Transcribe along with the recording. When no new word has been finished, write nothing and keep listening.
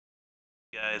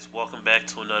Guys, welcome back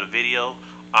to another video.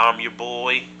 I'm your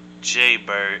boy Jay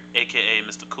Bird, aka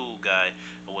Mr. Cool Guy,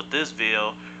 and with this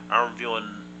video I'm reviewing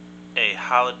a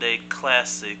holiday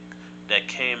classic that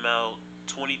came out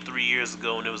 23 years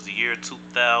ago, and it was the year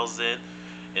 2000.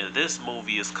 And this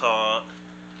movie is called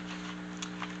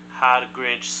How the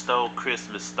Grinch Stole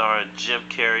Christmas, starring Jim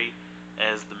Carrey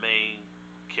as the main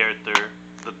character,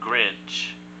 the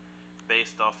Grinch,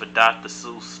 based off a Dr.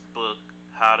 Seuss book,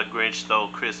 How the Grinch Stole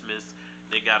Christmas.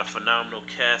 They got a phenomenal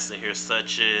cast in here,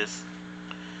 such as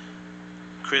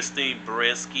Christine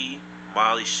Baranski,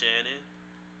 Molly Shannon,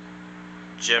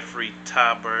 Jeffrey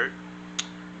Tolbert,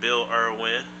 Bill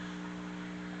Irwin,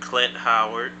 Clint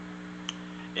Howard,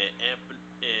 and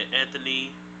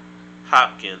Anthony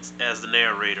Hopkins as the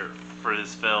narrator for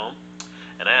this film.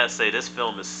 And I gotta say, this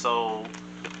film is so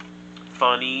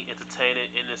funny,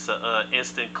 entertaining, and it's an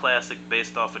instant classic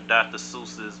based off of Dr.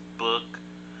 Seuss's book.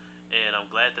 And I'm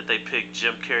glad that they picked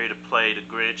Jim Carrey to play the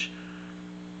Grinch.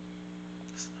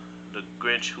 The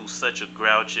Grinch who's such a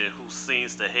grouch and who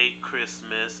seems to hate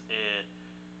Christmas, and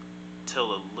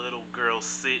till a little girl,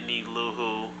 Sydney Lou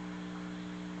Who,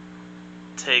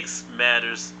 takes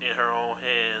matters in her own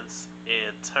hands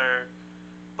and turn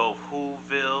both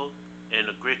Whoville and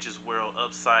the Grinch's world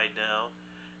upside down.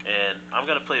 And I'm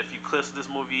gonna play a few clips of this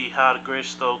movie, How the Grinch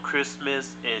Stole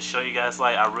Christmas, and show you guys.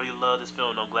 I really love this film,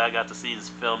 and I'm glad I got to see this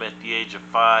film at the age of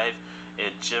 5.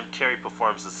 And Jim Carrey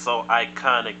performance is so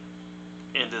iconic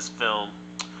in this film.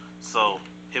 So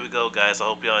here we go, guys. I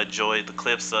hope y'all enjoyed the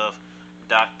clips of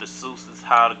Dr. Seuss's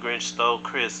How the Grinch Stole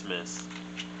Christmas.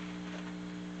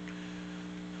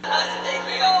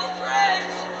 Sneaky old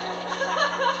Grinch!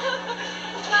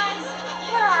 Guys,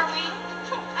 where are we?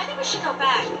 I think we should go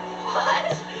back.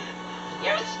 What?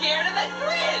 You're scared of the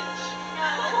Grinch!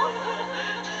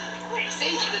 They say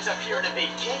he lives up here in a big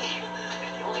cave,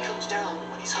 and he only comes down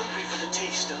when he's hungry for the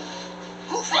taste of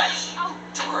flesh. Oh,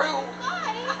 True! guys.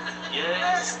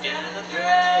 Yeah, scared of the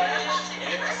Grinch.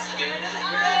 Yeah, scared of the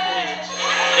Grinch.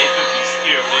 They could be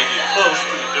scared when they get close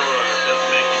to the door. It doesn't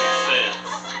make any sense.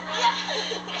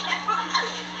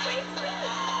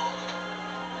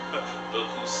 Look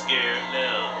who's scared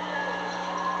now.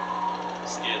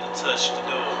 Scared to touch the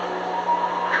door.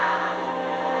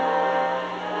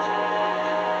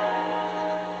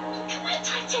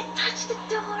 Touch it, touch the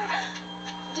door.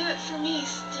 Do it for me,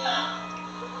 Steve.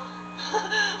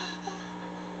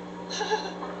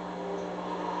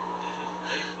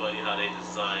 It's funny how they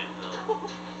designed them.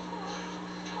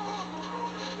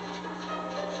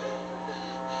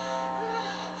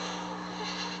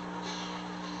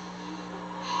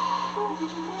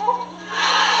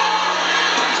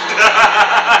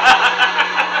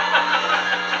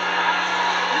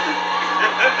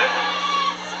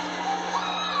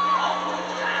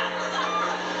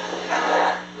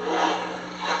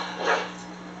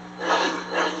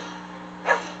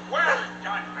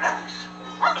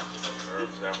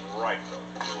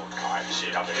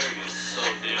 Shit, I'm It is so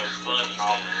damn funny,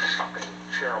 Oh, man. fucking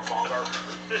sheriff monger.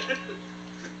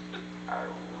 I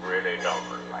really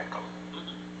don't like him.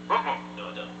 No,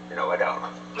 I don't. You know, I don't.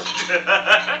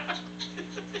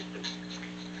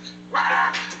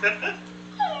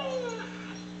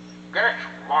 Get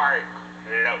my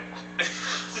load.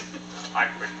 I've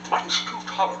been much too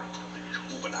tolerant of these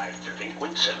humanized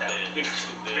delinquents and their Man, it's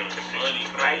too damn instinct funny,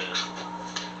 right? man.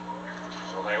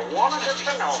 So they want to get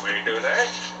to know me, do they?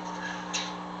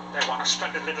 They want to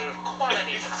spend a little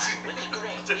quality time with the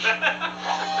Grinch.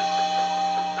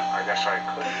 I guess I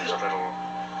could use a little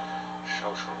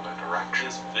social interaction.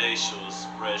 His facial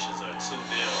expressions are too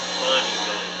damn funny,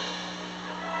 man.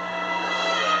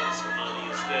 That is funny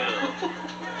as hell.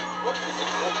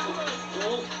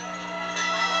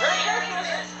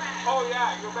 Oh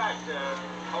yeah, you're back.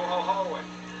 Ho ho ho.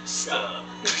 Stop.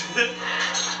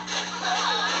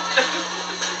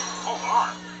 Oh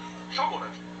my! Someone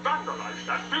has vandalized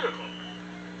that vehicle.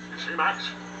 You see, Max,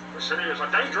 the city is a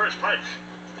dangerous place.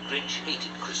 The Grinch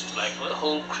hated Christmas Like what? the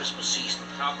whole Christmas season.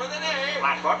 Top of the day.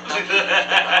 Blackfoot.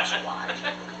 That's why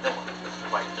no one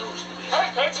quite knows the reason.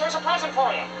 Hey kids, here's a present for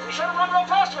you. You shouldn't run real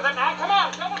fast with it now. Come on,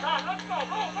 double time. Let's go.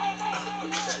 Go, go, go, go.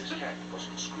 That his head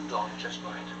wasn't screwed on just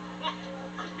right.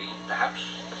 Could be, perhaps,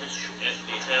 his shoes.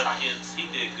 Anthony Hopkins, he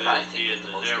did good But I as think being that the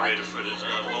the most narrator likely for the reason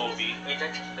movie. may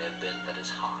have been that his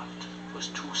heart was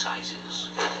 2 sizes.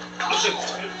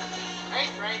 Hey,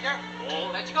 stranger.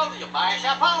 Won't let you go till you buy a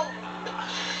chapeau.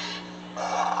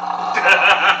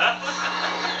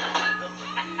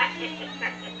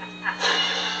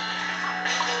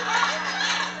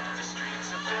 The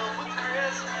streets are filled with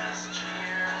Christmas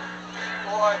cheer.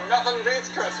 Boy, nothing beats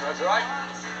Christmas, right?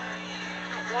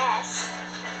 Yes.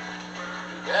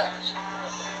 guess.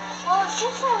 Well,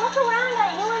 since I look around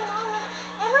at you and Mama,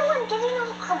 everyone giving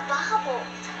them kabobbled.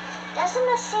 Doesn't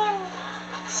this seem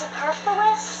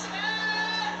superfluous?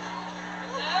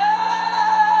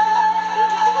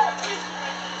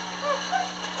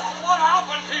 What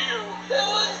happened to you? It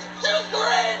was too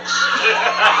Grinch!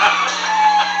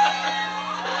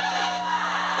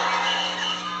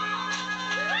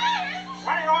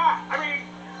 What do you want? I mean,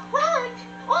 What?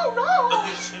 Oh no!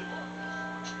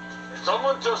 did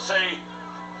someone just say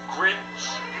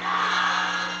Grinch?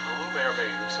 Oh, Mayor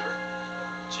Mayhew, sir.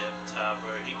 Jeff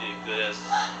Topper, he did good as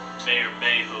Mayor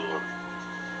Mayhew.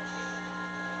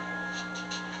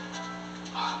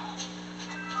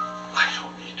 I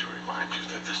don't need to remind you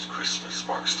that this Christmas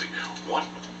marks the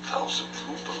 1000th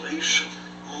jubilation.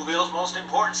 Whoville's most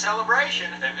important celebration.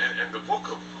 And the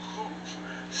book of Who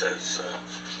says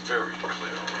very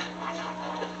clearly,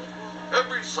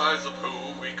 every size of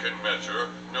who we can measure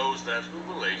knows that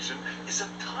jubilation is a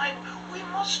time we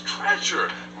must treasure.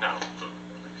 Now,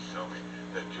 please tell me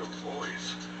that your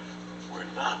boys were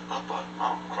not up on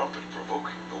Mount Crumpet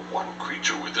provoking the one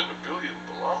creature within 1 billion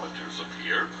kilometers of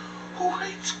here who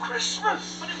hates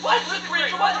Christmas. What was the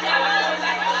Grinch? What happened?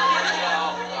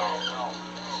 No,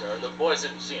 sir. The boys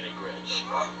didn't see any Grinch.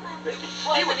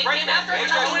 He was came after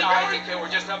us. I think they were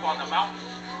just up on the mountain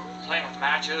playing with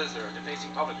matches or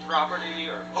defacing public property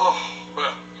or... Oh,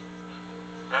 well,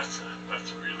 that's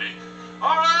really...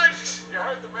 All right, you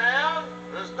heard the man.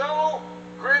 There's no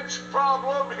Grinch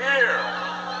problem here.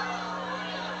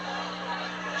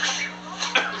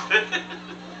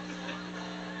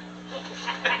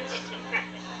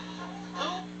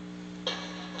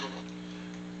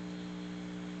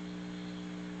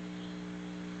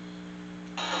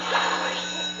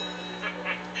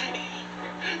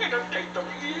 It'll take them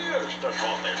years to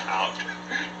sort this out.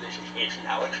 This is his,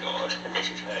 now it's yours, and this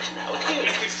is hers, now it's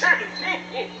his.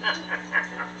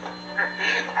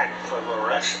 And for the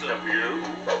rest of you...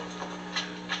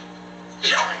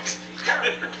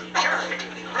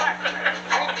 Blackmail,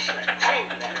 falsehood, chain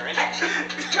letter, and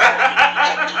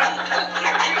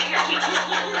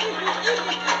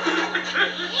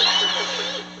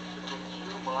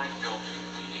You mind helping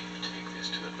me take this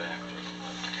to the back room?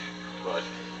 But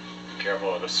be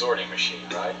careful of the sorting machine,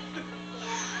 right?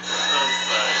 I'm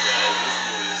sorry, guys. This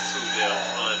movie is too damn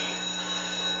funny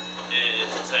and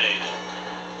entertaining.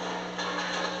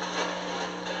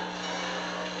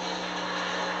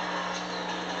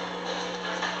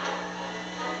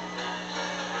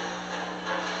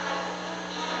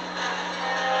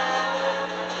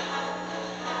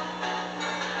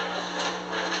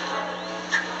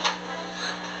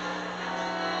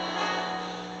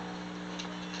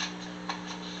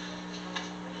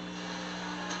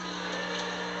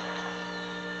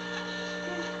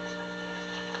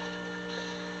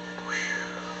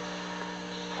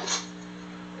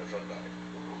 There's a knife.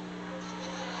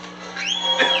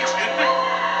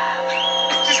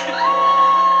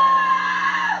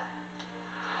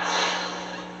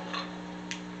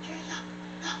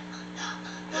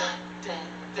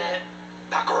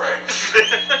 The Grinch!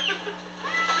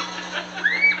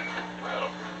 Well,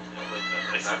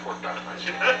 that worked out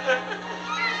nicely.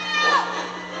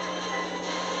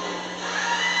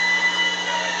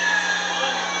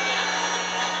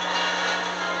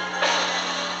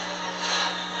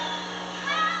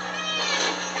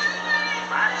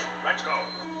 Max, let's go.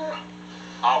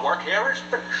 Our work here is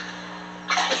finished.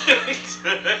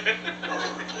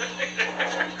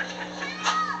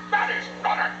 That is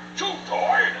not a chew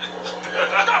toy.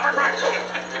 Stop it, Max.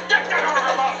 Get that out of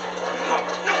her mouth.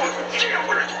 No one can see it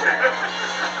when it's big.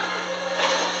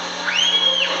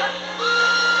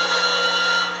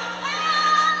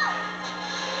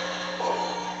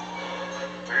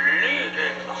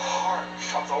 Bleeding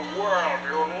hearts of the world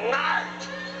unite.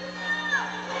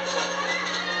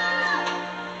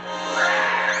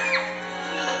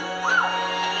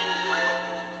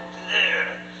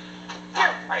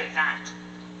 Give me that!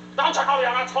 Don't you know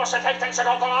you're not supposed to take things that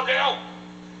don't belong to you?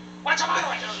 What's the matter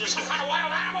with you? You some kind of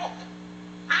wild animal?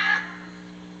 Ah!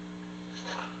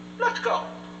 Let's go.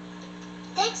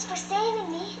 Thanks for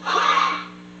saving me.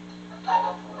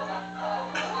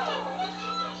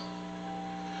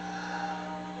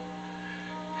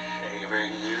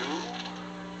 Saving you?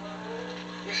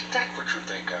 Is that what you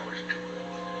think I was doing?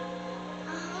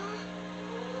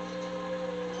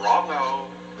 Wrong-o.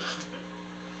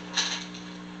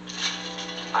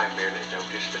 I merely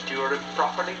noticed that you are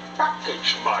improperly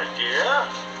packaged, my dear.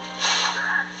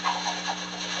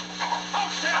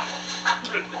 Hold still!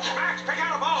 Max, pick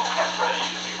out a ball!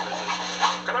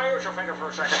 Can I use your finger for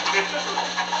a second?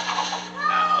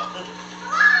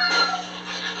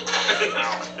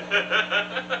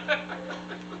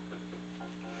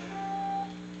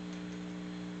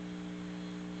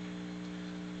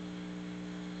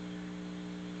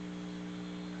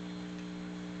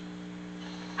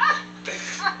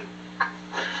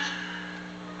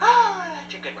 Oh,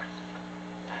 that's a good one.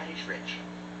 That is rich.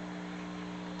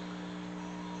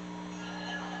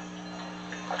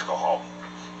 Let's go home.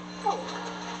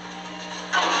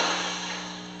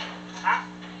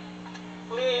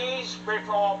 Please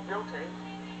reform guilty.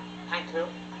 Thank you.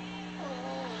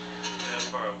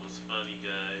 That part was funny,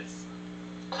 guys.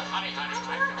 Honey,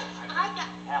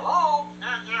 Hello?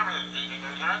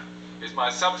 Is my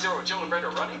Sub-Zero children better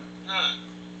running? Hmm.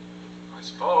 I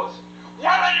suppose.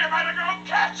 Well, then you better go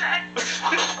catch